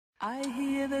I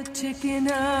hear the ticking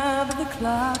of the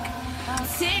clock.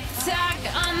 Tick tock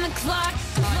on the clock.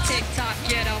 Tick tock,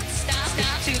 you don't stop.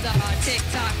 To the tick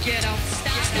tock, you don't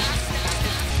stop.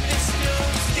 It's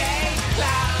Doomsday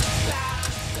Clock.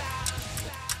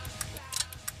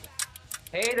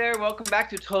 Hey there, welcome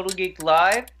back to Total Geek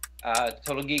Live.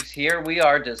 Total Geeks here. We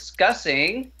are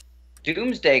discussing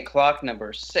Doomsday Clock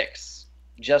number 6.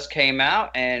 Just came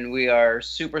out, and we are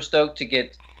super stoked to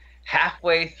get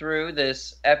halfway through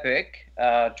this epic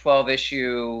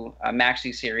 12-issue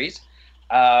maxi series.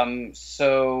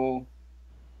 So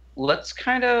let's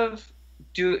kind of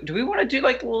do we want to do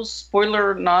like a little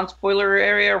spoiler, non-spoiler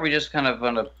area, or are we just kind of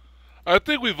going to... I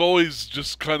think we've always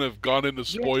just kind of gone into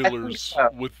spoilers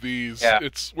with these. Yeah.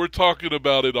 We're talking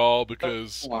about it all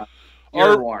because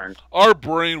You're warned. our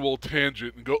brain will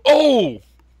tangent and go, oh!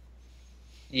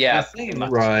 Yeah.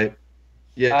 Right.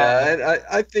 Yeah,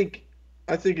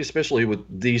 I think especially with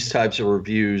these types of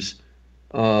reviews,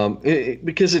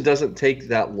 because it doesn't take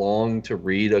that long to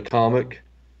read a comic,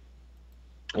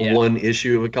 one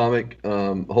issue of a comic.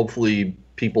 Hopefully,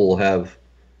 people have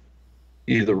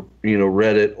either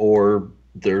read it, or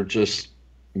they're just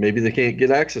maybe they can't get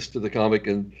access to the comic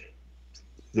and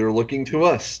they're looking to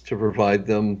us to provide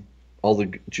them all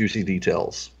the juicy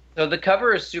details. So the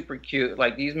cover is super cute.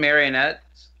 Like, these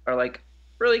marionettes are like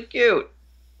really cute.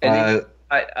 And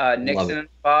Nixon at the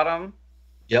bottom.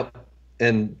 Yep.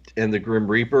 And the Grim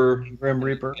Reaper.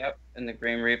 Yep, and the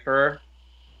Grim Reaper.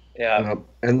 Yeah.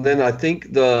 And then I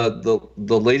think the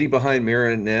lady behind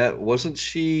Marionette, wasn't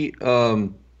she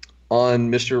on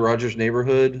Mr. Rogers'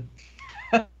 Neighborhood?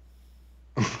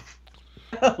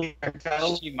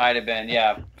 She might have been,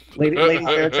 yeah. Lady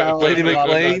Fairchild. Lady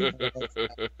McLean?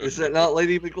 Is that not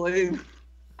Lady McLean?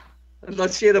 I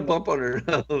thought she had a bump on her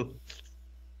nose.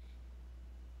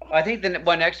 I think the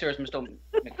one next to her is Mr.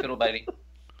 McFiddlebuddy.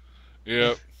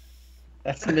 Yeah.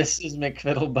 That's Mrs.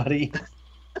 McFiddlebuddy.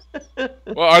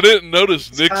 Well, I didn't notice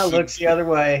Kind of Nixon. looks the other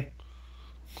way.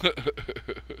 Yeah,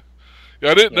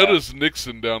 I didn't notice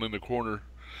Nixon down in the corner.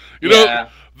 You know,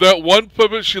 that one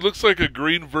puppet, she looks like a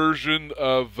green version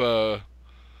of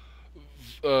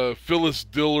Phyllis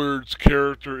Dillard's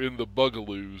character in the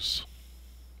Bugaloos.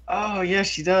 Oh, yes,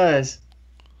 she does.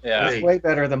 Yeah. That's way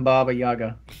better than Baba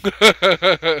Yaga. Wait,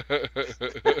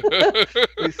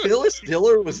 Phyllis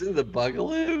Diller was in the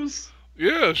Bugaloos?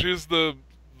 Yeah, she's the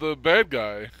bad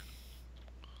guy.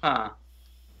 Huh.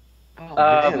 Oh,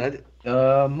 man,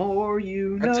 The more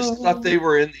you know. I just thought they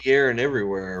were in the air and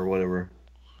everywhere or whatever.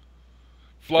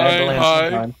 Flying high,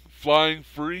 sometime. flying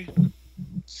free.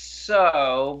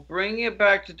 So, bringing it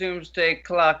back to Doomsday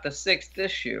Clock, the 6th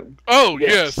issue. Oh,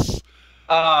 yes.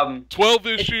 12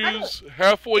 It's issues,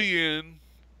 halfway in.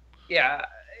 Yeah,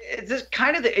 it's just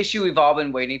kind of the issue we've all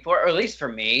been waiting for, or at least for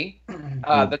me,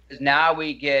 because now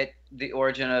we get the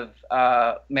origin of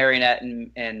Marionette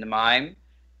and the Mime,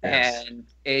 and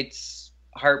it's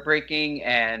heartbreaking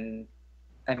and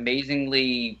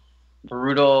amazingly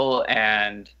brutal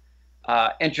and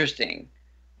interesting,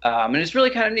 and it's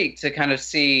really kind of neat to kind of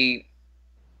see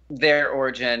their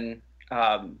origin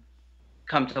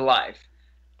come to life.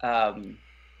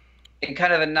 In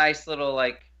kind of a nice little,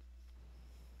 like,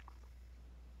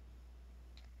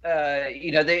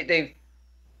 they've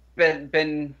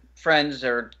been friends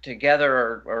or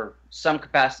together or some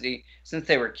capacity since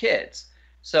they were kids.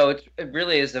 So it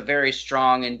really is a very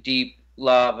strong and deep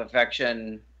love,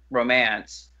 affection,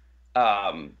 romance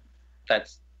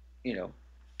that's,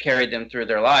 carried them through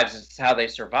their lives. It's how they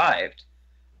survived.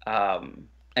 And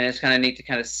it's kind of neat to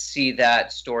kind of see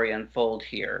that story unfold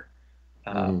here.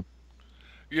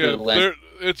 Yeah,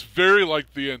 it's very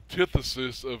like the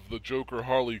antithesis of the Joker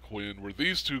Harley Quinn, where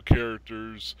these two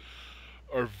characters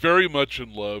are very much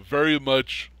in love, very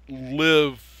much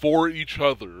live for each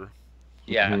other.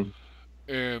 Yeah.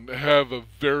 And have a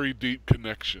very deep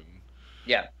connection.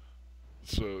 Yeah.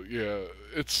 So, yeah,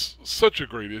 it's such a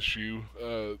great issue.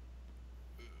 I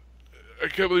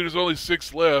can't believe there's only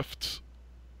 6 left.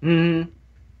 Mm-hmm.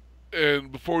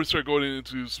 And before we start going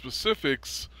into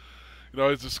specifics, I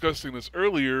was discussing this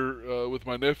earlier with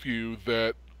my nephew,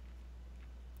 that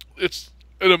it's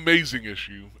an amazing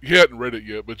issue. He hadn't read it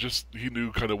yet, but just he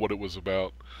knew kind of what it was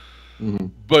about. Mm-hmm.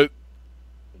 But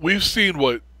we've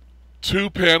seen, 2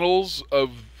 panels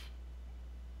of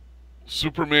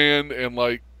Superman and,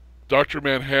 like, Dr.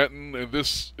 Manhattan, and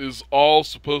this is all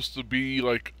supposed to be,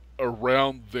 like,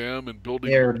 around them and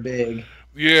building. They're big.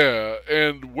 Yeah,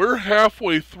 and we're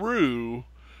halfway through.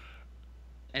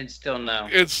 And still no.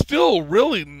 It's still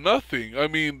really nothing. I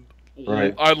mean,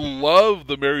 Right. I love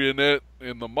the Marionette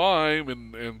and the Mime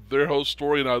and their whole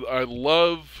story, and I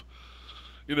love,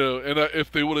 You know, and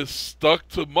if they would have stuck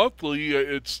to monthly,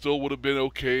 it still would have been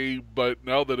okay. But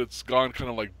now that it's gone kind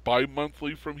of like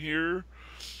bi-monthly from here,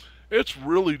 it's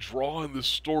really drawing this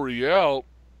story out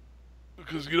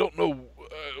because you don't know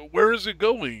where is it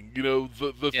going. You know,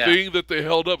 the thing that they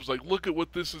held up is like, look at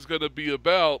what this is going to be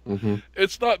about. Mm-hmm.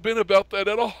 It's not been about that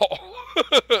at all.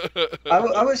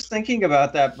 I was thinking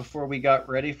about that before we got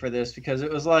ready for this because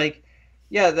it was like,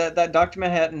 yeah, that Dr.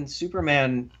 Manhattan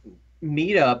Superman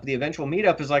meetup, the eventual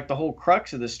meetup, is like the whole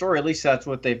crux of the story. At least that's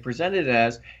what they presented it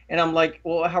as. And I'm like,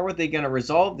 well, how are they going to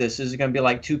resolve this? Is it going to be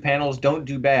like 2 panels, don't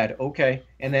do bad, okay?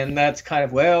 And then that's kind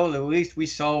of, well, at least we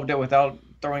solved it without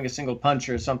throwing a single punch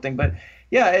or something. But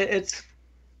yeah, it's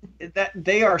that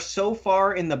they are so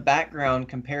far in the background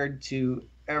compared to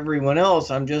everyone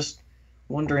else. I'm just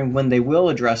wondering when they will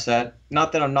address that.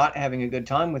 Not that I'm not having a good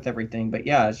time with everything, but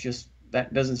yeah, it's just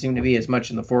that doesn't seem to be as much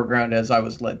in the foreground as I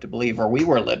was led to believe, or we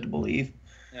were led to believe.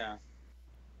 Yeah.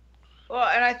 Well,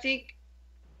 and I think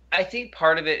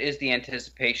part of it is the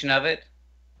anticipation of it.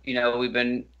 You know, we've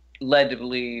been led to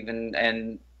believe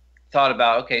and thought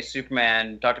about, okay,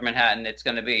 Superman, Dr. Manhattan, it's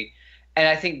going to be. And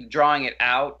I think drawing it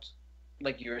out,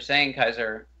 like you were saying,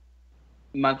 Kaiser,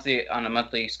 on a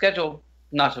monthly schedule,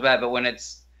 not so bad. But when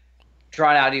it's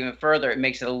drawn out even further, it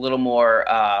makes it a little more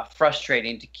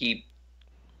frustrating to keep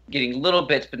getting little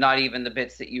bits, but not even the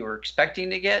bits that you were expecting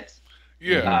to get.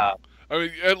 Yeah. I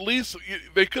mean, at least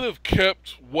they could have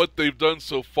kept what they've done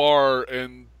so far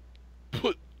and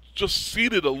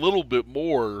seeded a little bit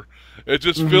more. It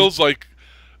just feels like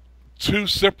 2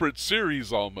 separate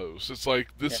series almost. It's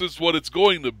like, this is what it's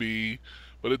going to be,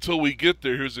 but until we get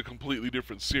there, here's a completely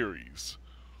different series.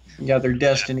 Yeah, their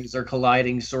destinies are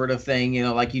colliding, sort of thing. You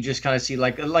know, like you just kind of see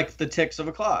like the ticks of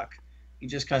a clock. You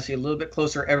just kind of see a little bit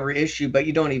closer every issue, but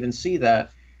you don't even see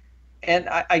that. And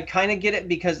I kind of get it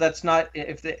because that's not,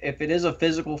 if it is a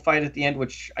physical fight at the end,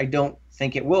 which I don't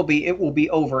think it will be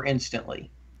over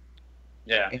instantly.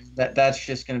 Yeah. And that's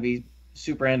just going to be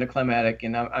super anticlimactic,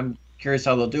 and I'm curious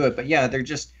how they'll do it. But yeah, there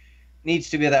just needs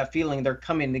to be that feeling they're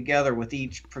coming together with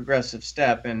each progressive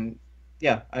step, and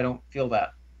yeah, I don't feel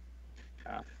that.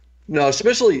 No,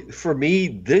 especially for me,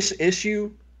 this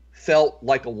issue felt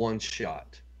like a one-shot.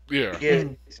 Yeah.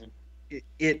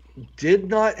 It did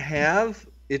not have.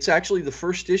 It's actually the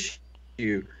first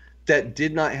issue that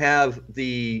did not have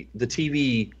the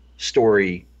TV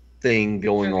story thing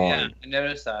going on. Yeah, I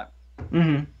noticed that.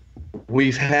 Mm-hmm.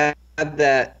 We've had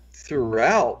that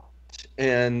throughout,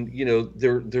 and you know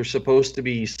there's supposed to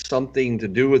be something to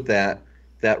do with that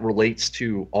relates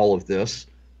to all of this,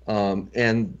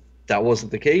 and that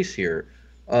wasn't the case here.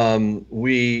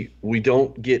 We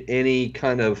don't get any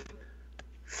kind of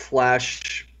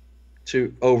flash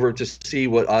over to see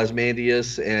what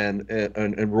Ozymandias and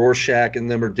Rorschach and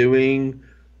them are doing,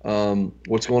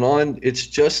 what's going on. It's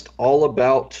just all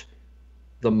about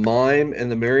the mime and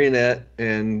the marionette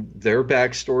and their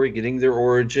backstory, getting their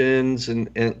origins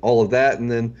and all of that,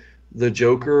 and then the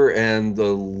Joker and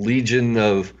the Legion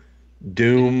of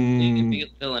Doom.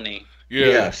 Villainy. Yeah.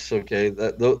 Yes, okay,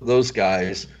 those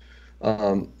guys.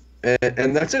 And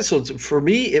that's it. So for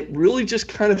me, it really just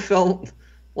kind of felt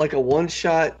like a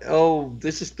one-shot. Oh,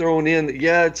 this is thrown in.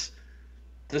 Yeah,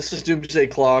 this is Doomsday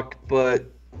Clock, but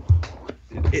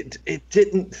it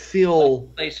didn't feel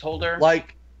placeholder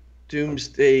like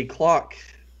Doomsday Clock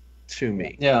to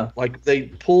me. Yeah, like they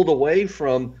pulled away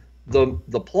from the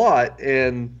plot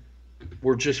and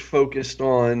were just focused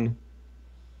on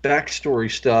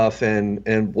backstory stuff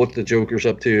and what the Joker's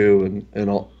up to and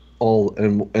all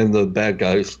and the bad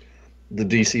guys, the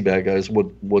DC bad guys,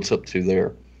 what's up to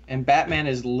there. and Batman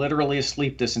is literally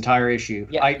asleep this entire issue.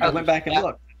 Yeah, I went back and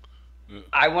looked.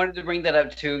 I wanted to bring that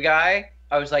up too, Guy.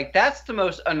 I was like, that's the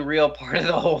most unreal part of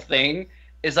the whole thing.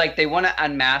 Is like they want to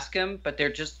unmask him, but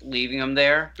they're just leaving him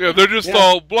there. Yeah, they're just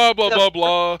all blah blah blah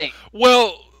blah.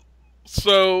 Well,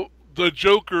 so the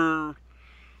Joker,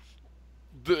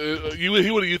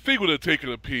 you think would have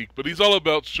taken a peek, but he's all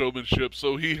about showmanship.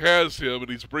 So he has him, and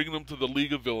he's bringing him to the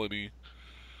League of Villainy,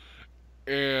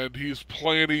 and he's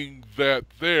planning that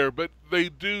there. But they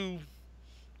do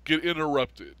get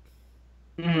interrupted.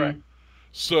 Right.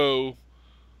 So,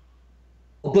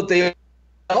 but they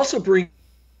also bring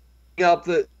up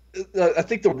that I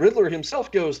think the Riddler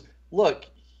himself goes, look,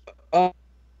 no,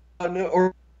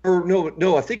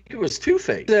 I think it was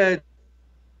Two-Face said,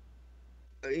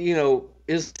 you know,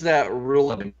 is that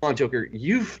real? Come on, Joker,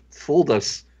 you've fooled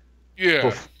us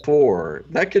before.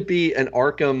 That could be an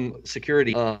Arkham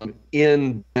security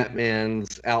in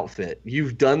Batman's outfit.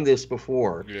 You've done this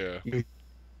before. Yeah.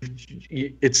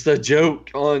 It's the joke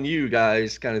on you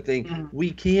guys kind of thing.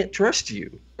 We can't trust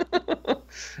you.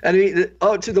 I mean,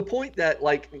 to the point that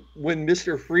like when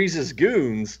Mr. Freeze's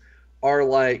goons are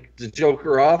like, the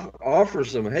Joker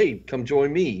offers them, "Hey, come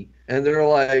join me," and they're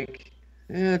like,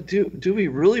 "Yeah, do we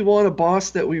really want a boss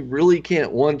that we really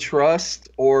can't trust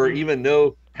or even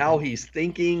know how he's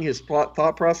thinking, his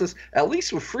thought process?" At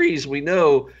least with Freeze, we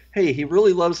know, hey, he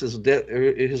really loves his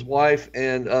wife,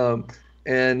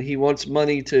 and he wants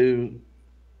money to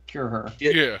Cure her.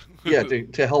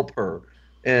 to help her.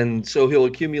 And so he'll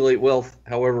accumulate wealth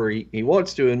however he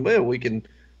wants to, and well, we can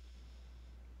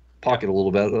pocket a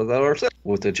little bit of that ourselves.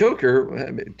 With the Joker,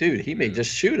 I mean, dude, he may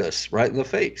just shoot us right in the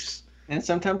face. And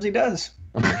sometimes he does.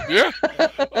 Yeah,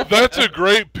 that's a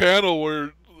great panel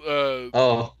where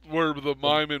where the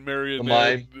mime and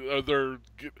Marionette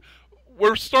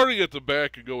we're starting at the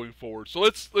back and going forward. So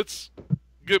let's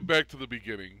get back to the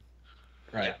beginning.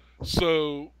 Right.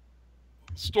 So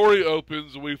story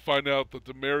opens and we find out that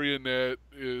the Marionette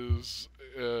is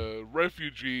a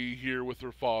refugee here with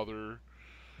her father.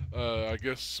 I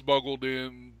guess smuggled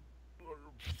in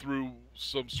through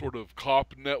some sort of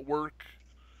cop network.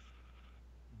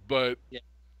 But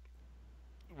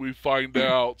we find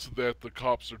out that the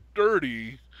cops are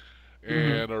dirty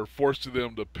and are forcing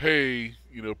them to pay,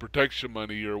 protection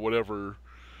money or whatever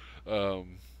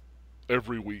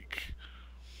every week.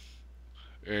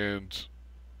 And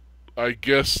I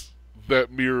guess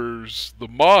that mirrors the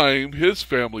mime. His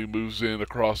family moves in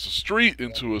across the street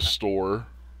into a store.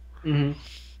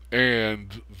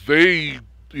 And they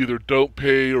either don't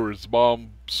pay or his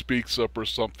mom speaks up or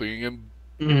something.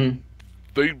 And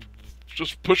they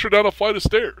just push her down a flight of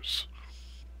stairs.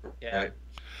 Yeah.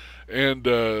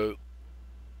 And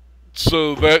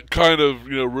so that kind of,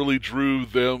 really drew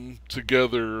them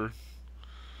together,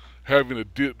 having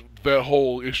that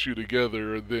whole issue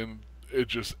together, and then it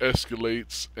just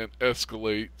escalates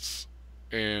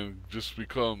and just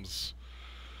becomes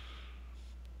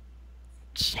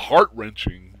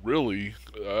heart-wrenching, really.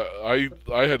 I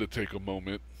had to take a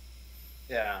moment.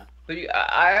 Yeah. But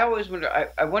I always wonder,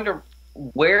 I wonder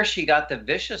where she got the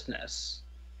viciousness.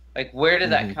 Like, where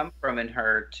did that come from in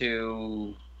her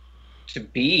to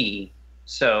be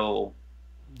so...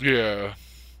 Yeah.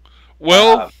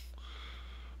 Well,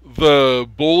 the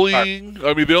bullying,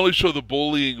 I mean, they only show the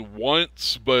bullying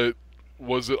once, but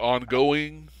was it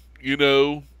ongoing,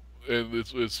 And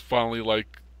it's finally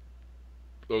like,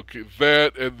 okay,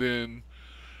 that, and then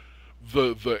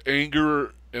the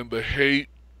anger and the hate,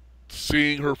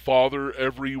 seeing her father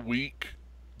every week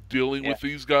dealing with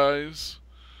these guys,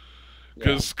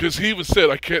 because he even said,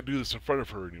 "I can't do this in front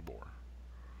of her anymore,"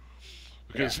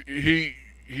 because he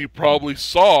probably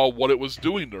saw what it was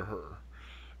doing to her.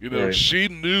 She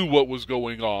knew what was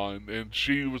going on, and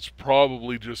she was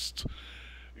probably just,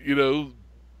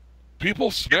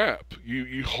 people snap.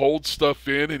 You hold stuff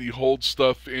in, and you hold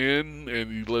stuff in,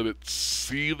 and you let it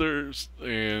seether,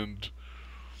 and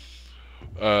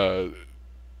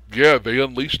they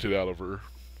unleashed it out of her.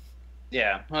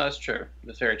 Yeah, well, that's true.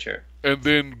 That's very true. And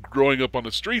then growing up on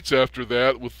the streets after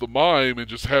that with the mime and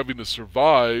just having to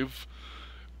survive,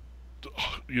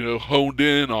 honed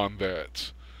in on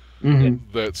that.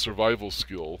 That survival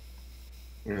skill.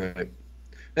 Right.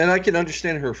 And I can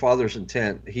understand her father's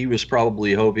intent. He was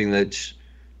probably hoping that,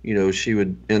 she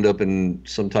would end up in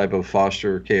some type of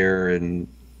foster care and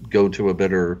go to a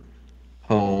better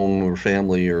home or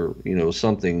family or,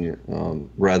 something,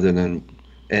 rather than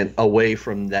and away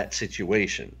from that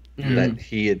situation that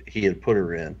he had put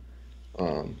her in.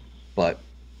 But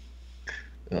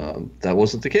that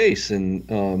wasn't the case.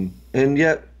 And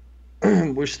yet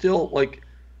we're still like,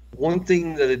 one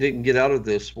thing that I didn't get out of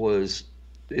this was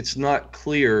it's not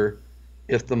clear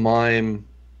if the mime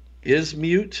is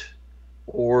mute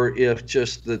or if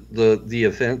just the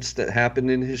events that happened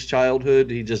in his childhood,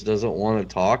 he just doesn't want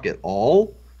to talk at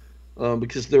all.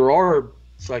 Because there are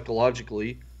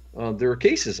psychologically, there are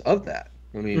cases of that.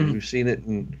 I mean, we've seen it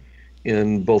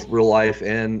in both real life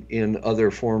and in other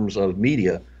forms of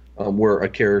media, where a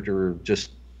character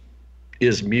just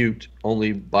is mute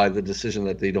only by the decision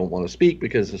that they don't want to speak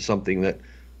because of something that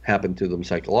happened to them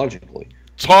psychologically.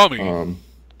 Tommy,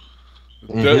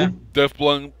 deaf,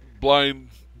 dumb,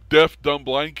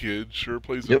 blind kid sure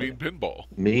plays a mean pinball.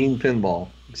 Mean pinball,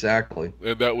 exactly.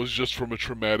 And that was just from a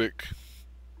traumatic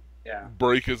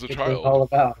break as a child. All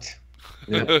about.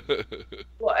 Yeah.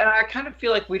 Well, and I kind of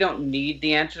feel like we don't need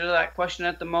the answer to that question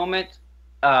at the moment.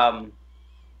 I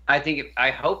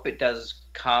hope it does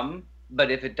come,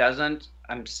 but if it doesn't,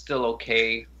 I'm still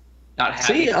okay not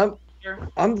having. See,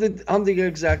 I'm the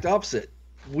exact opposite.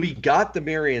 We got the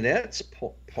marionettes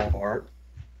part.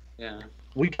 Yeah.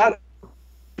 We got it.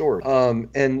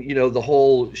 And the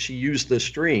whole, she used the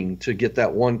string to get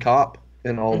that one cop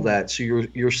and all that. So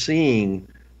you're seeing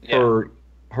Yeah.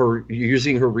 her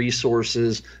using her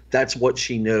resources. That's what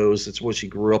she knows. It's what she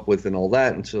grew up with and all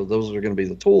that. And so those are going to be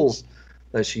the tools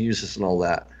that she uses and all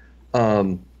that.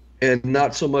 And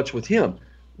not so much with him.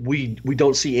 We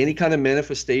don't see any kind of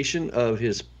manifestation of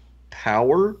his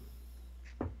power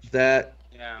that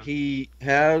Yeah. he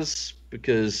has,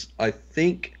 because I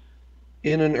think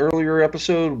in an earlier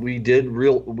episode we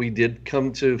did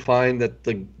come to find that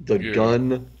the Yeah.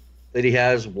 gun that he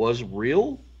has was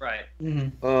real. Right.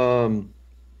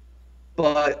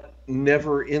 But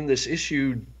never in this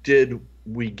issue did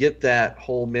we get that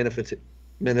whole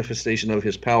manifestation of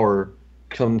his power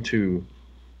come to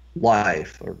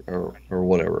life or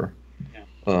whatever.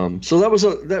 So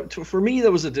for me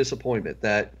that was a disappointment.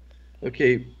 That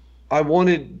okay, I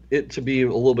wanted it to be a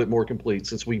little bit more complete,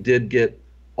 since we did get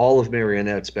all of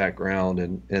Marionette's background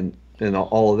and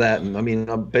all of that. And I mean,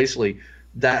 basically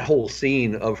that whole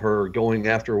scene of her going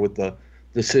after with the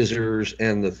scissors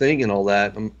and the thing and all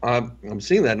that. I'm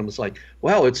seeing that and I'm just like,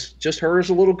 wow, it's just her as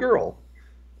a little girl.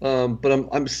 But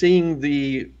I'm seeing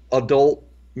the adult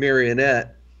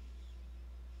Marionette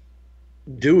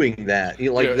doing that. You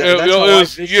know, like that's how I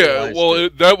visualized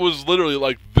it. That was literally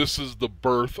like, this is the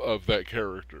birth of that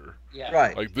character. Yeah.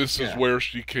 Right. Like, this is where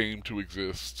she came to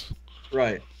exist.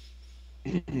 Right.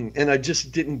 And I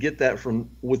just didn't get that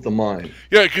with the mime.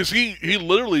 Yeah, because he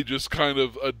literally just kind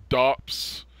of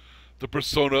adopts the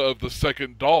persona of the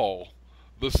second doll,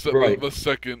 the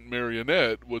second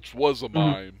marionette, which was a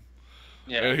mime.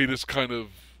 Yeah. And he just kind of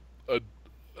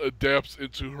adapts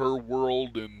into her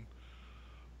world and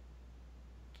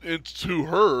into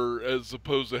her, as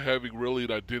opposed to having really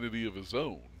an identity of his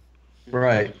own.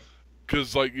 Right.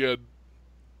 Because, like, yeah,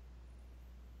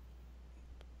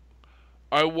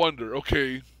 I wonder,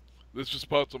 okay, this just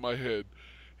popped in my head.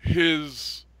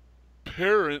 His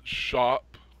parents' shop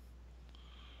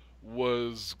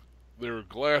they were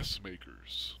glass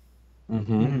makers.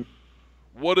 Mm-hmm.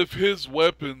 What if his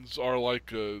weapons are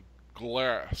like a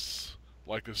glass,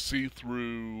 like a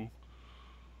see-through,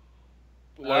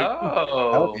 like,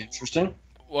 That would be interesting.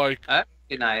 like, That'd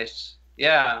be nice.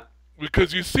 Yeah.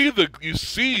 because you see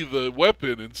the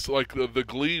weapon, and it's like the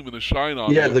gleam and the shine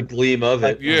on it. Yeah, the gleam of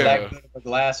it. Yeah. He's that good of a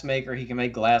glass maker. He can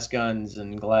make glass guns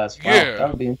and glass. Wow, Yeah. that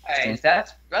would be interesting. Hey,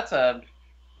 that's a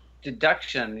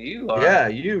deduction. You are. Yeah,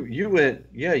 you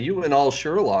went all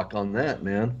Sherlock on that,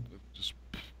 man. It just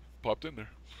popped in there.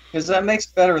 Because that makes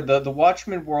it better. The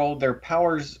Watchmen world, their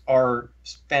powers are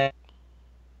fantastic,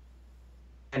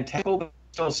 but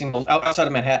still seem outside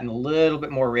of Manhattan a little bit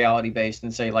more reality based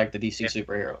than, say, like the DC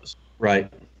superheroes.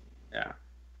 Right. Yeah.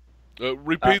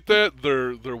 Repeat that.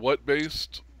 They're what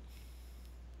based?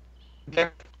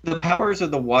 The powers of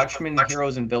the Watchmen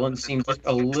heroes and villains seem just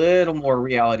a little more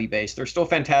reality based. They're still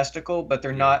fantastical, but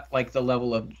they're not like the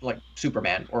level of like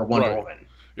Superman or Wonder Right. Woman.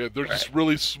 Yeah, they're just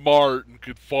really smart and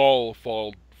could fall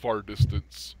far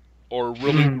distance, or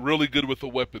really good with a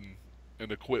weapon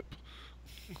and equip.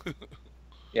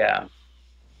 Yeah.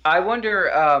 I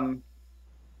wonder,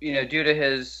 due to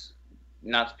his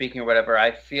not speaking or whatever,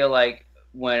 I feel like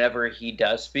whenever he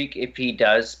does speak, if he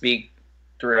does speak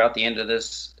throughout the end of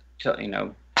this,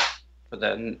 for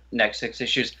the next 6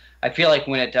 issues, I feel like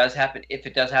when it does happen, if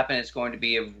it does happen, it's going to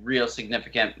be a real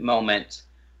significant moment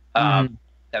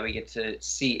that we get to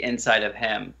see inside of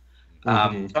him. So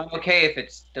I'm okay if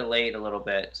it's delayed a little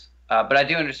bit. But I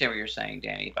do understand what you're saying,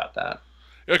 Danny, about that.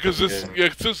 Yeah, because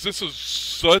since this is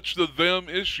such the them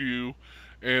issue,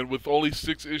 and with only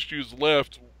 6 issues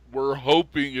left, we're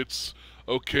hoping it's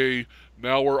okay.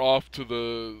 Now we're off to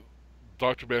the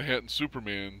Dr. Manhattan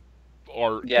Superman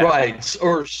art. Yeah. Right,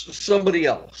 or somebody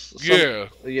else.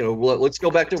 Let's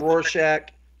go back to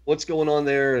Rorschach. What's going on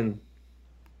there? And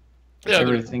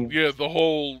Everything. the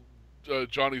whole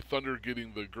Johnny Thunder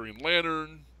getting the Green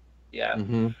Lantern. Yeah.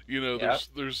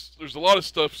 There's a lot of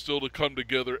stuff still to come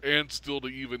together and still to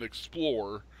even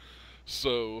explore.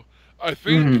 So I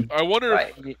think I wonder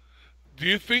if, do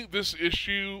you think this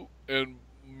issue and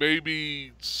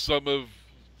maybe some of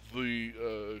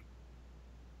the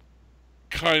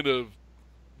kind of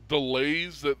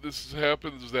delays that this has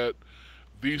happened is that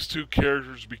these two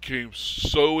characters became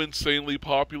so insanely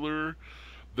popular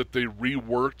that they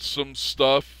reworked some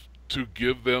stuff to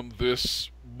give them this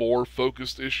more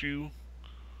focused issue?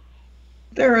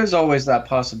 There is always that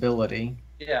possibility.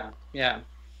 Yeah.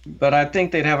 But I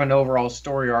think they'd have an overall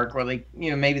story arc where they,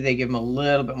 maybe they give them a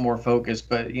little bit more focus,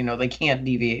 but they can't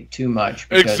deviate too much.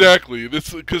 Exactly.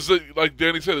 This because, like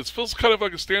Danny said, it feels kind of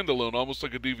like a standalone, almost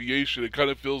like a deviation. It kind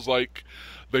of feels like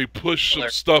they push some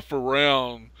stuff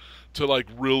around to like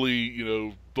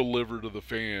really, deliver to the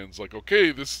fans. Like,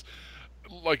 okay, this,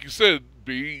 like you said,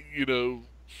 be,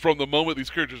 from the moment these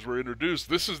characters were introduced,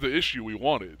 this is the issue we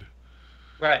wanted.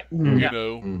 Right.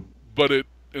 But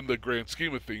in the grand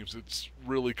scheme of things, it's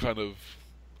really kind of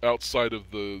outside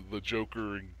of the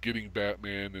Joker and getting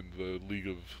Batman and the League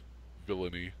of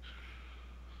Villainy.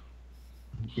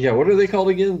 Yeah, what are they called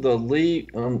again? The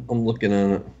League. I'm looking at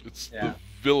it. It's the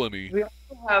Villainy. We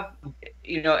also have,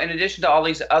 in addition to all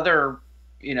these other,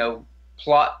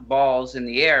 plot balls in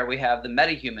the air, we have the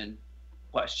metahuman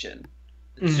question,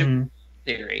 the super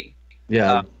theory.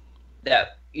 Yeah.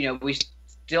 That we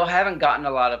still haven't gotten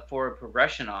a lot of forward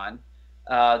progression on.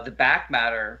 The back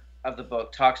matter of the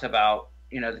book talks about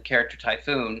the character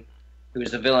Typhoon,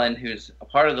 who's a villain, who's a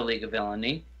part of the League of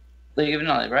Villainy,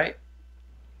 right,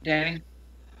 Danny?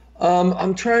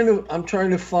 I'm trying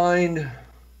to find.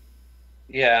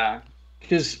 Yeah.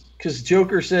 Because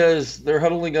Joker says they're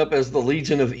huddling up as the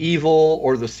Legion of Evil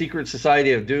or the Secret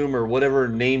Society of Doom or whatever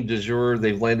name du jour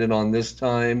they've landed on this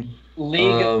time.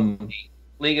 League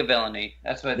of Villainy.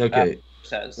 That's what it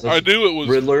says. I knew it was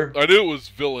Riddler. I knew it was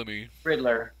Villainy.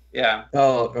 Riddler. Yeah.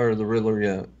 Oh, or the Riddler.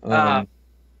 Yeah.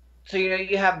 So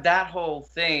you have that whole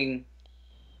thing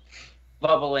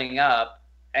bubbling up,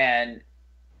 and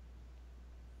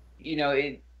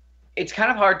it's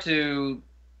kind of hard to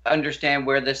understand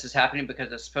where this is happening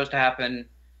because it's supposed to happen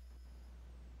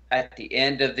at the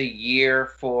end of the year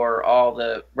for all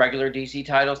the regular DC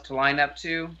titles to line up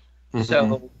to. Mm-hmm.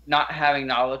 So not having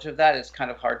knowledge of that, it's kind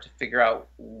of hard to figure out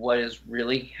what is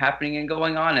really happening and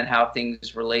going on and how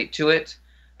things relate to it.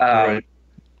 Right.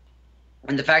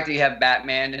 And the fact that you have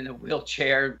Batman in a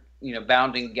wheelchair,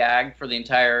 bound and gagged for the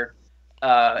entire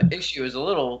issue is a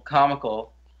little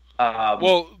comical.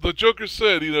 Well, the Joker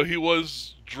said, he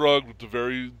was drugged with a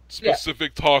very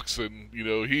specific toxin.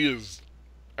 He is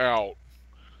out.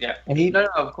 Yeah. No,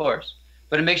 of course.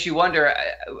 But it makes you wonder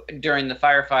during the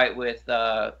firefight with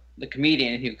the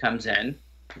comedian who comes in,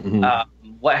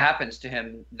 what happens to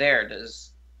him there?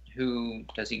 Does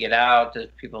he get out? Does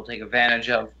people take advantage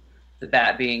of the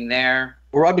bat being there?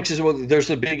 Right, because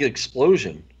there's a big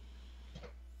explosion.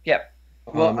 Yep.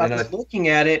 Well, I was looking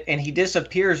at it, and he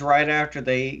disappears right after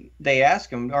they ask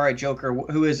him, all right, Joker,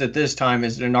 who is it this time?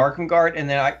 Is it an Arkham guard? And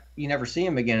then you never see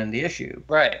him again in the issue.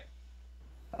 Right.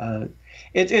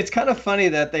 It's kind of funny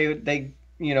that they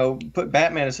put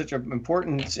Batman as such an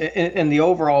importance in the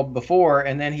overall before,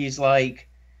 and then he's like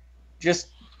just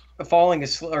falling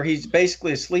asleep, or he's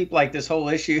basically asleep like this whole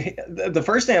issue. The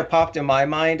first thing that popped in my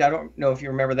mind, I don't know if you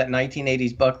remember that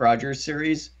 1980s Buck Rogers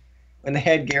series, when they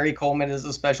had Gary Coleman as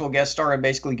a special guest star, and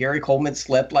basically Gary Coleman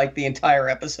slept like the entire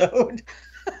episode.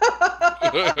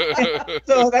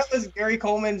 So that was Gary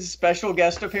Coleman's special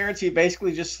guest appearance. He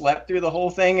basically just slept through the whole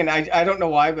thing, and I don't know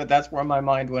why, but that's where my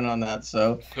mind went on that.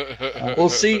 So, well,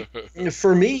 see,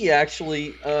 for me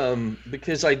actually,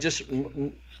 because I just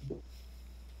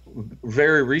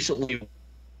very recently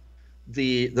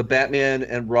the Batman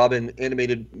and Robin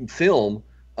animated film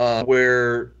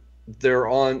where they're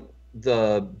on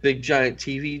the big giant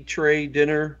TV tray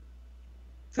dinner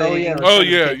thing. Oh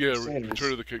yeah,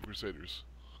 Return of the Cape Crusaders.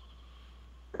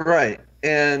 Right,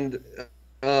 and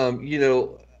I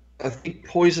think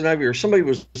Poison Ivy or somebody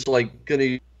was like going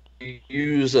to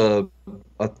use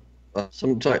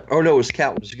some type. Oh no, it was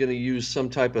Cat was going to use some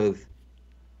type of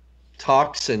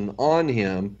toxin on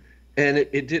him, and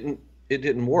it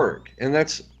didn't work. And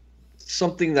that's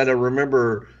something that I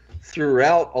remember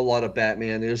throughout a lot of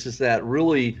Batman is that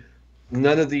really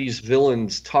none of these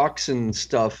villains' toxin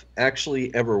stuff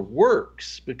actually ever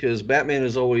works because Batman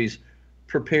is always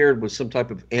prepared with some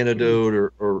type of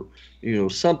antidote or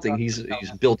something. He's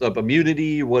built up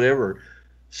immunity, whatever.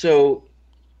 So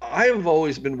I've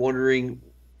always been wondering,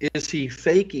 is he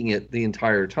faking it the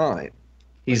entire time?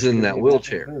 He's in that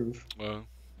wheelchair.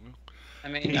 I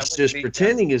mean, he's just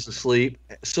pretending he's asleep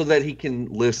so that he can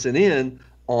listen in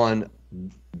on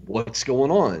what's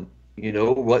going on.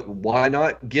 Why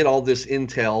not get all this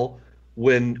intel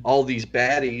when all these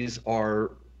baddies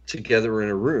are together in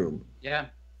a room? Yeah.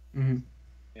 Mm-hmm.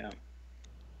 Yeah.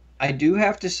 I do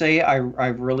have to say I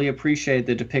really appreciate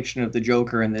the depiction of the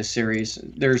Joker in this series.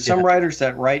 There's some writers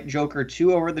that write Joker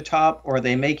too over the top, or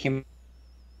they make him.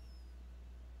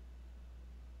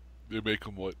 They make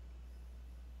him what?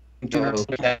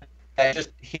 That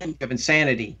just hint of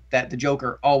insanity that the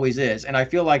Joker always is, and I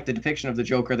feel like the depiction of the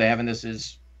Joker they have in this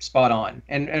is spot on.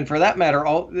 And for that matter,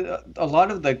 a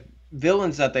lot of the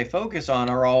villains that they focus on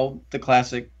are all the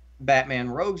classic Batman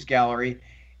rogues gallery,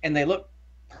 and they look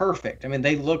perfect. I mean,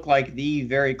 they look like the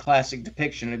very classic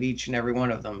depiction of each and every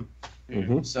one of them.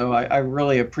 Mm-hmm. So I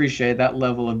really appreciate that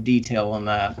level of detail on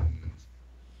that.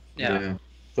 Yeah.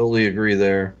 Totally agree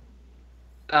there.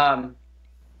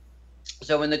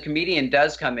 So when the comedian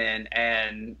does come in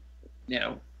and, you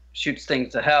know, shoots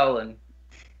things to hell and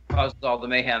causes all the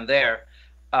mayhem there,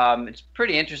 it's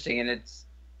pretty interesting. And it's,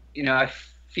 you know, I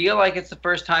feel like it's the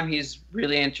first time he's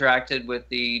really interacted with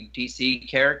the DC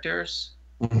characters.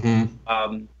 Mm-hmm.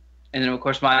 And then, of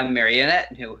course, my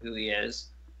Marionette, who he is.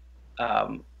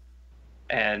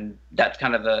 And that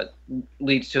kind of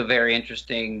leads to a very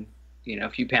interesting, you know,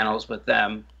 few panels with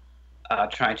them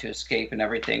trying to escape and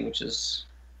everything, which is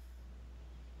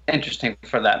interesting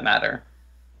for that matter.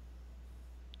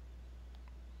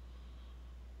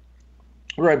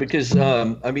 Right, because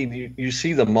I mean, you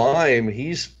see the mime.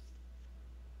 He's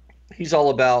all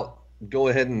about go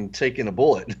ahead and taking a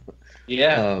bullet.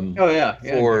 Yeah. Oh yeah.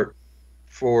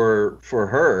 For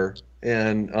her,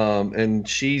 and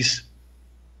she's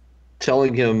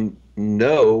telling him,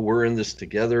 "No, we're in this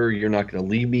together. You're not going to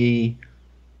leave me.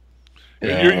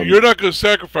 You're not going to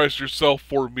sacrifice yourself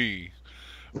for me."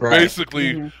 Right.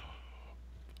 Basically,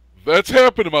 that's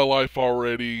happened in my life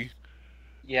already.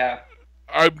 Yeah.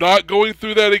 I'm not going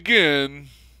through that again.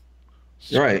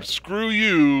 Right. Screw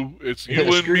you. It's you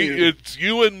and me. It's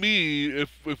you and me.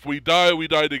 If we die, we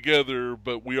die together.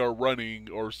 But we are running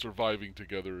or surviving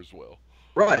together as well.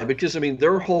 Right, because I mean,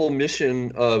 their whole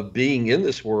mission of being in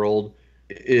this world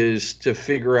is to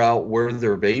figure out where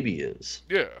their baby is.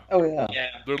 Yeah. Oh yeah. Yeah.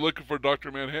 They're looking for Dr.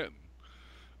 Manhattan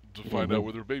to find out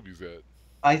where their baby's at.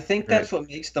 I think that's what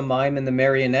makes the mime and the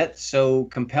marionette so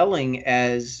compelling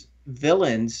as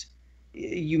villains.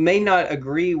 You may not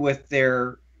agree with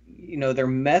their, you know, their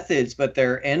methods, but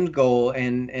their end goal,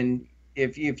 and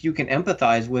if you can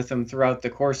empathize with them throughout the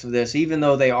course of this, even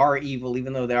though they are evil,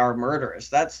 even though they are murderous,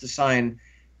 that's the sign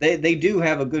they do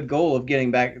have a good goal of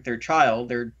getting back at their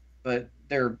child. But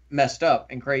they're messed up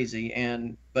and crazy,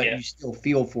 but you still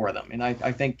feel for them, and I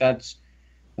think that's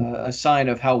a sign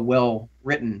of how well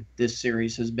written this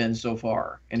series has been so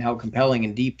far, and how compelling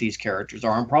and deep these characters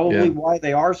are, and probably why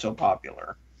they are so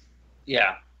popular.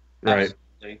 Yeah. Right.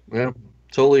 Absolutely. Yeah,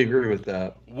 totally agree with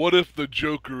that. What if the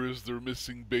Joker is their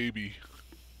missing baby?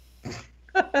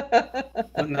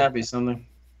 Wouldn't that be something?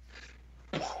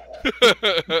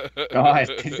 God,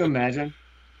 can you imagine?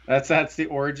 That's the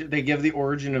origin. They give the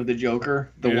origin of the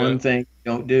Joker, the one thing you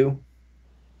don't do.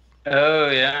 Oh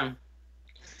yeah.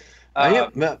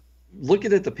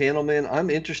 Looking at the panel, man, I'm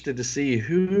interested to see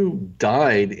who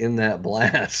died in that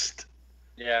blast.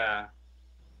 Yeah.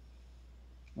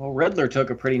 Well, Riddler took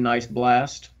a pretty nice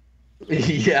blast.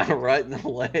 Yeah, right in the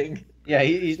leg. Yeah,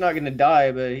 he's not going to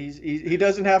die, but he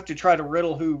doesn't have to try to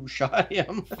riddle who shot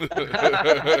him. What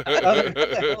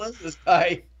the hell is this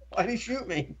guy? Why'd he shoot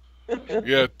me?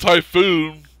 Yeah,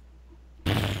 Typhoon.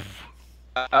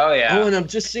 Oh yeah. Oh, and I'm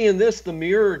just seeing this. The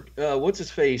mirror. What's his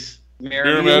face?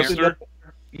 Mirror Master.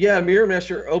 Yeah, Mirror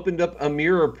Master opened up a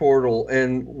mirror portal,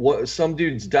 and some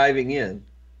dude's diving in.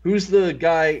 Who's the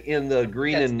guy in the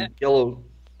green and yellow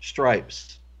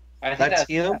stripes? I think That's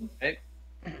him? Right?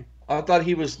 I thought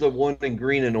he was the one in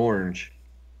green and orange.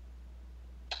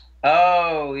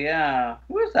 Oh yeah.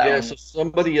 Who is that? Yeah, one? so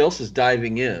somebody else is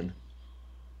diving in.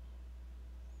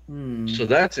 So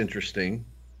that's interesting.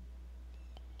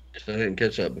 So I didn't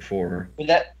catch that before. Could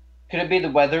it be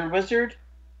the Weather Wizard?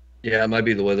 Yeah, it might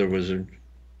be the Weather Wizard.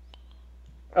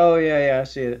 Oh yeah, I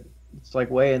see it. It's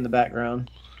like way in the background.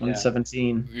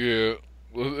 2017. Yeah.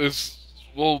 Is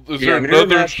there Mirror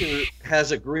another? Master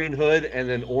has a green hood and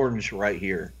then orange right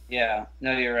here. Yeah.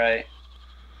 No, you're right.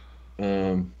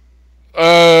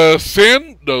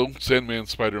 Sandman,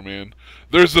 Spider-Man.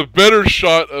 There's a better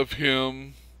shot of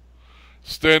him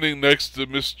standing next to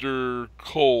Mr.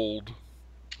 Cold.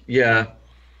 Yeah,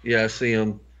 I see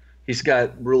him. He's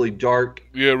got really dark.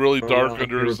 Yeah, really dark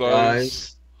under his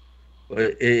eyes.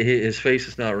 But his face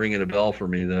is not ringing a bell for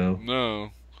me, though.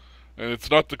 No. And it's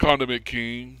not the Condiment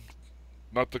King.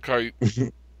 Not the Kite.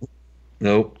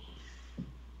 Nope.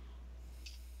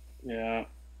 Yeah.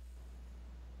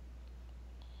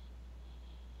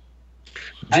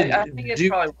 I think it's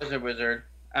probably Wizard.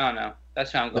 I don't know.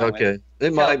 That's how I'm going with. Okay.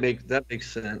 That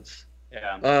makes sense.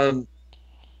 Yeah.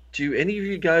 Do any of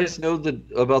you guys know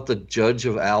about the Judge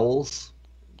of Owls?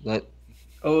 The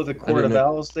Court of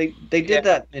Owls. They did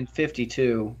that in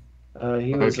 52.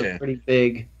 He was a pretty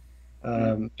big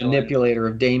manipulator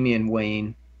of Damian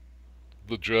Wayne.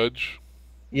 The Judge?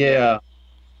 Yeah.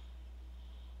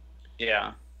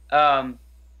 Yeah. And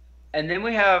then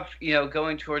we have,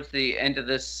 going towards the end of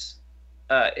this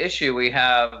issue, we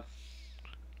have,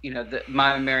 the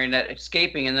Mime Marionette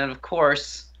escaping, and then, of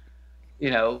course,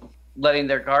 letting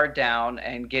their guard down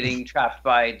and getting trapped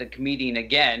by the comedian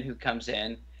again, who comes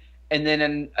in. And then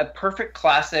in a perfect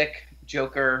classic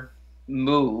Joker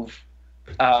move,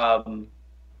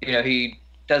 he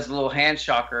does a little hand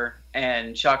shocker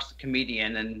and shocks the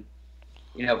comedian, and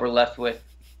we're left with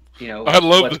I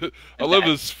love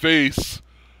his face.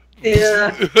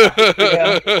 Yeah.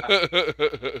 Yeah.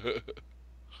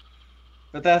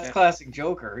 But that's classic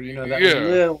Joker, that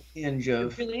little hinge It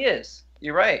of really is.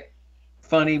 You're right.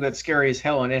 funny but scary as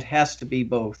hell, and it has to be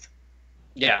both.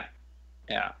 Yeah.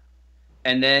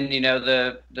 And then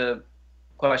the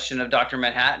question of Dr.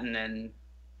 Manhattan, and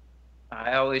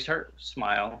I always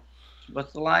smile.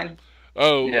 What's the line?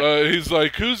 Oh, he's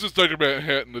like, who's this Dr.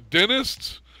 Manhattan? The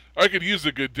dentist? I could use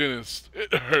a good dentist.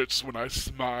 It hurts when I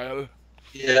smile.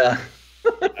 Yeah.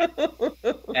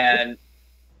 And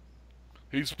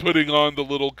he's putting on the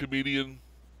little comedian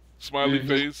smiley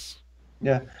face.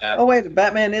 Yeah. Oh wait,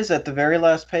 Batman is at the very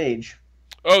last page.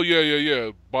 Oh yeah.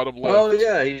 Bottom left. Oh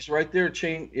yeah, he's right there.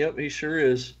 Yep, he sure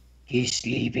is. He's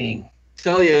sleeping.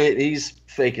 Tell you, he's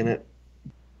faking it.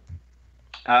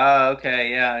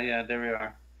 Okay, yeah, there we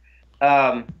are.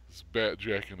 He's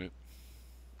bat-jacking it.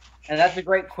 And that's a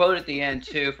great quote at the end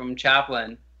too from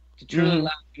Chaplin. To truly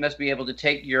laugh, you must be able to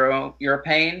take your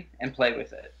pain and play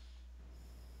with it.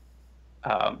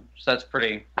 So that's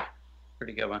pretty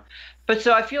good one. But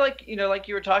so I feel like like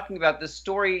you were talking about,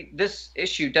 this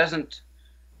issue doesn't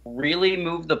really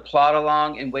move the plot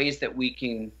along in ways that we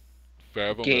can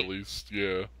fathom, at least.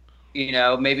 Yeah.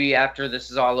 Maybe after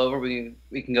this is all over, we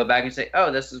can go back and say,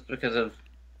 oh, this is because of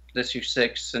this issue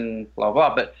 6 and blah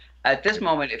blah. But at this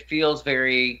moment, it feels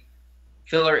very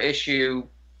filler issue,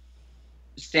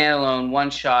 standalone, one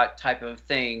shot type of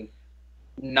thing.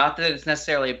 Not that it's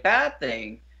necessarily a bad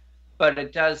thing, but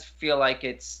it does feel like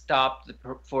it stopped the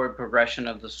forward progression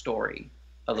of the story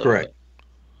a little bit.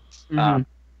 Mm-hmm.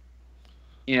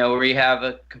 Where you have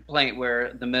a complaint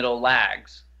where the middle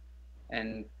lags,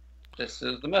 and this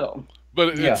is the middle.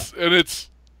 But it's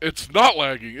not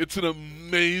lagging. It's an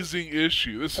amazing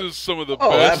issue. This is some of the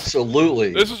best. Oh,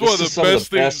 absolutely. This is one of the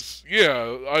best things.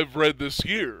 Yeah, I've read this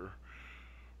year.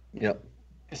 Yep.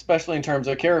 Especially in terms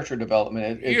of character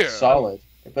development, it's solid.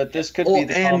 But this could be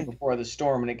the calm before the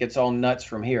storm, and it gets all nuts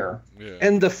from here. Yeah.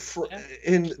 And the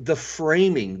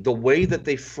framing, the way that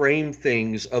they frame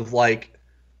things, of like,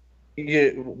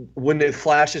 when it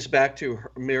flashes back to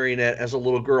her Marionette as a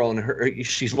little girl, and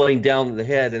she's laying down on the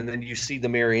head, and then you see the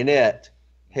Marionette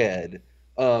head.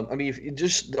 I mean, if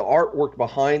just the artwork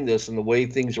behind this and the way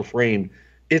things are framed,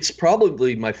 it's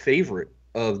probably my favorite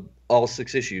of all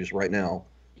 6 issues right now,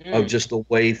 of just the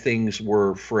way things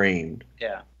were framed.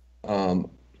 Yeah.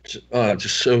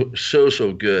 Just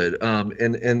so good.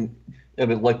 And I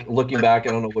mean, like, looking back,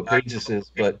 I don't know what page this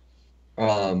is, but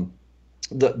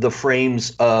the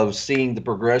frames of seeing the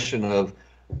progression of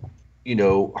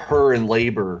her in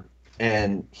labor,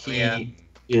 and he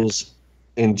is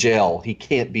in jail. He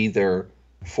can't be there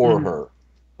for her,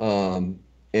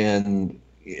 and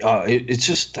it's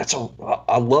just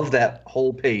I love that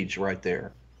whole page right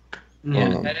there.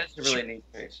 Yeah, that is a really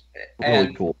neat page.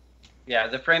 Really cool. Yeah,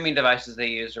 the framing devices they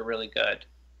use are really good.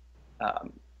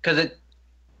 Because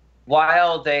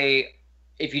while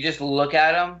if you just look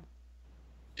at them,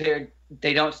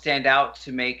 they don't stand out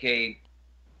to make a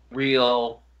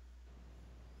real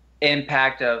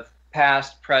impact of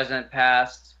past, present,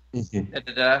 past,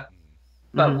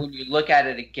 But when you look at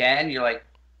it again, you're like,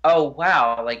 oh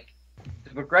wow, like the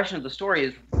progression of the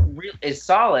story is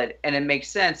solid, and it makes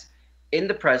sense in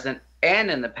the present and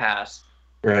in the past,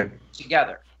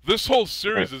 together. This whole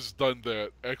series has done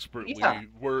that expertly,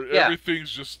 where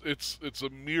everything's just it's a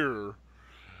mirror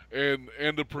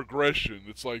and a progression.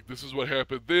 It's like, this is what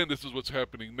happened then, this is what's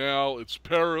happening now. It's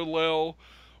parallel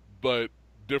but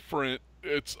different.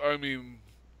 This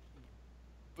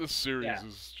series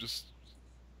is just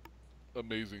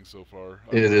amazing so far.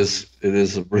 It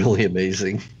is really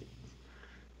amazing.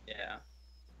 Yeah.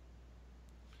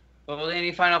 Well,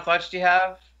 any final thoughts do you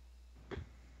have?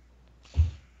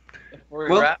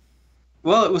 Well,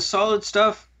 it was solid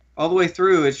stuff all the way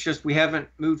through. It's just we haven't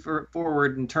moved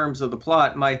forward in terms of the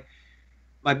plot. My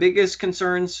biggest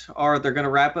concerns are they're going to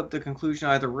wrap up the conclusion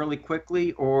either really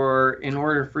quickly, or in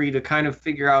order for you to kind of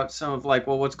figure out some of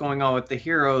what's going on with the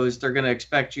heroes, they're going to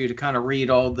expect you to kind of read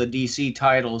all the DC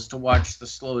titles to watch the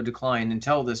slow decline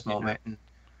until this moment. And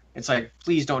it's like,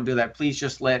 please don't do that. Please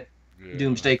just let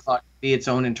Doomsday Clock be its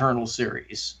own internal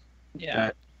series.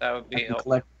 Yeah, that would be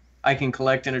helpful. I can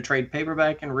collect in a trade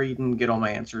paperback and read and get all my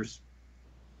answers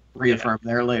reaffirmed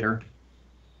there later.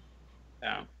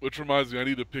 Yeah. Which reminds me, I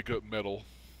need to pick up Metal.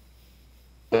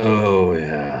 Oh,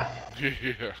 yeah.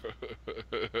 Yeah.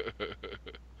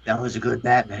 That was a good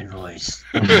Batman voice.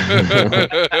 I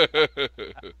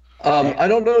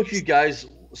don't know if you guys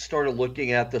started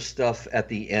looking at the stuff at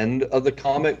the end of the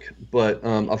comic, but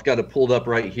I've got it pulled up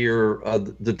right here.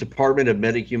 The Department of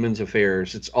Metahumans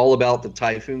Affairs. It's all about the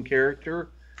Typhoon character,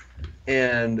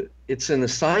 and it's an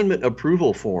assignment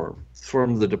approval form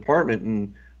from the department.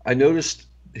 And I noticed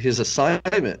his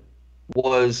assignment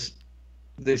was,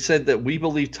 they said that we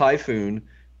believe Typhoon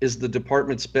is the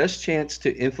department's best chance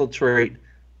to infiltrate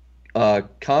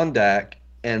Kondak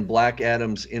and Black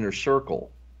Adam's inner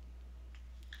circle.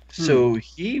 So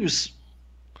he was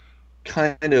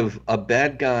kind of a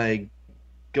bad guy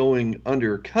going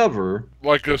undercover.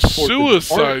 Like a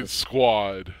Suicide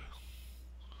Squad.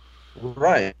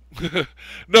 Right.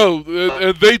 No,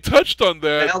 and they touched on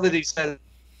that. Now that he said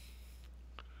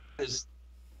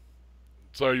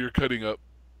Sorry, you're cutting up.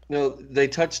 No, they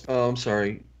touched. Oh, I'm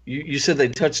sorry. You said they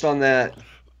touched on that.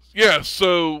 Yeah,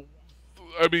 so,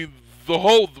 I mean, the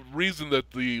whole reason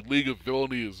that the League of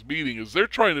Villainy is meeting is they're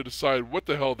trying to decide what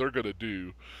the hell they're going to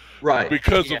do. Right.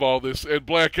 Because of all this. And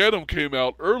Black Adam came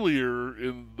out earlier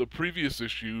in the previous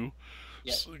issue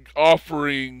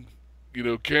offering, you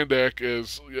know, Kondak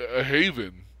as a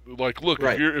haven. Like, look,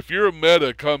 if you're a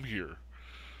meta, come here.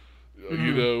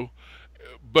 You know.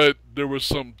 But there was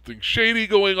something shady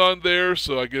going on there,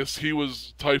 so I guess he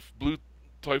was Blue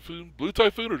Typhoon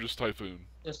or just Typhoon?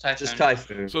 Just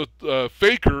Typhoon. So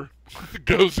Faker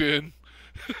goes in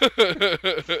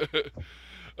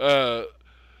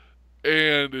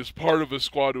and is part of a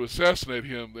squad to assassinate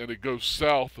him, and it goes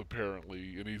south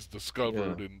apparently, and he's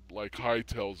discovered and like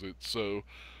hightails it. So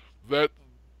that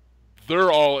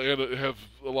they're all have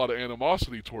a lot of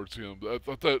animosity towards him. I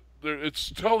thought that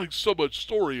it's telling so much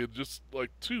story in just like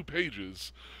 2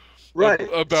 pages, right?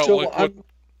 About so like what.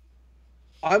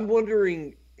 I'm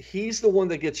wondering. He's the one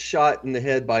that gets shot in the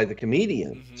head by the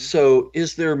comedian. So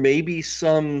is there maybe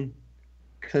some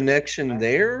connection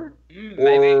there?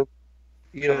 Or,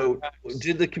 you know,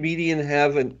 did the comedian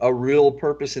have a real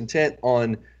purpose intent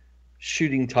on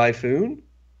shooting Typhoon?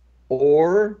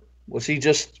 Or was he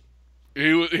just...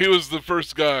 He was the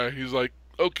first guy. He's like,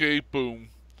 okay, boom.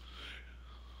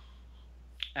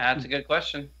 That's a good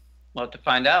question. We'll have to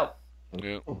find out.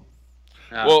 Yeah.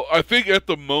 Well, I think at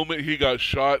the moment he got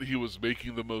shot, he was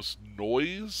making the most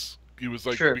noise. He was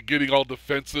like getting all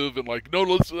defensive and like, no,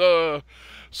 let's.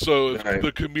 So if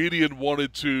the comedian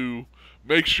wanted to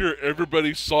make sure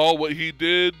everybody saw what he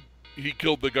did, he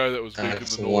killed the guy that was making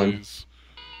the noise.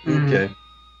 Okay.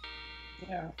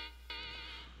 Yeah.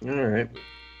 All right.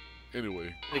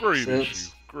 Anyway, great issue.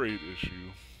 Great issue.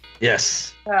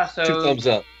 Yes. Yeah. So 2 thumbs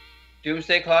up.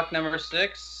 Doomsday Clock number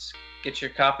 6. Get your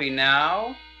copy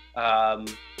now.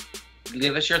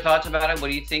 Give us your thoughts about it. What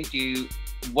do you think?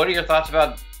 What are your thoughts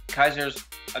about Kaiser's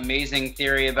amazing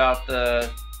theory about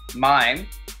the mime?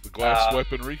 The glass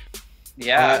weaponry?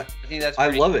 Yeah, I think that's I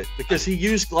love it because he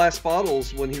used glass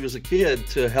bottles when he was a kid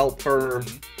to help her.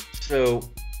 So,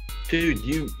 dude,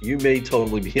 you may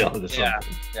totally be onto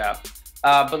something. Yeah.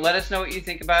 But let us know what you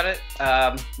think about it.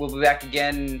 We'll be back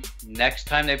again next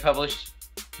time they publish.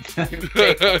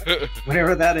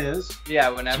 Whenever that is. Yeah,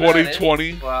 whenever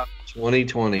 2020.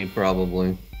 2020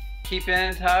 probably. Keep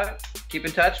in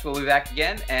touch. We'll be back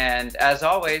again, and as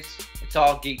always, it's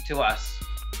all geek to us.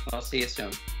 We'll see you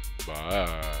soon.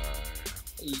 Bye.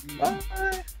 Bye.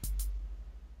 I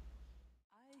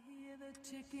hear the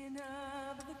ticking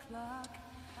of the clock.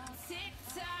 Tick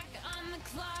tock on the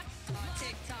clock.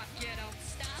 Tick tock, you don't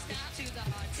stop. To the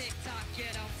heart. Tick tock, you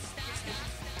don't stop.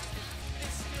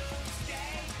 It's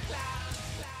Doomsday Clock.